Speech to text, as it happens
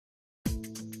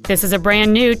This is a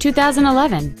brand new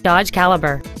 2011 Dodge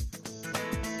Caliber.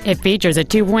 It features a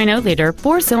 2.0-liter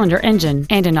four-cylinder engine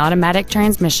and an automatic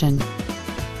transmission.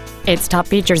 Its top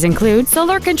features include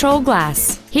solar control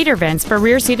glass, heater vents for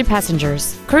rear-seated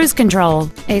passengers, cruise control,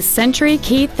 a Sentry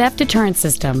key theft deterrent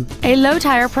system, a low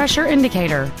tire pressure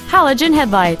indicator, halogen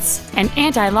headlights, an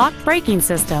anti-lock braking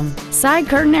system, side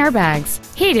curtain airbags,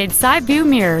 heated side view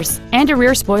mirrors, and a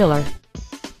rear spoiler.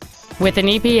 With an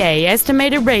EPA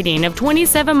estimated rating of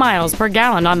 27 miles per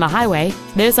gallon on the highway,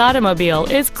 this automobile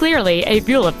is clearly a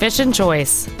fuel-efficient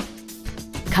choice.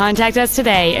 Contact us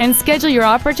today and schedule your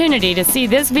opportunity to see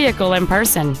this vehicle in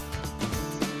person.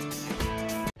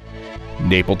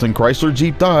 Napleton Chrysler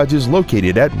Jeep Dodge is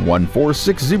located at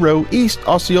 1460 East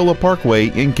Osceola Parkway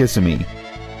in Kissimmee.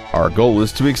 Our goal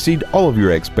is to exceed all of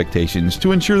your expectations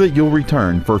to ensure that you'll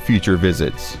return for future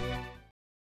visits.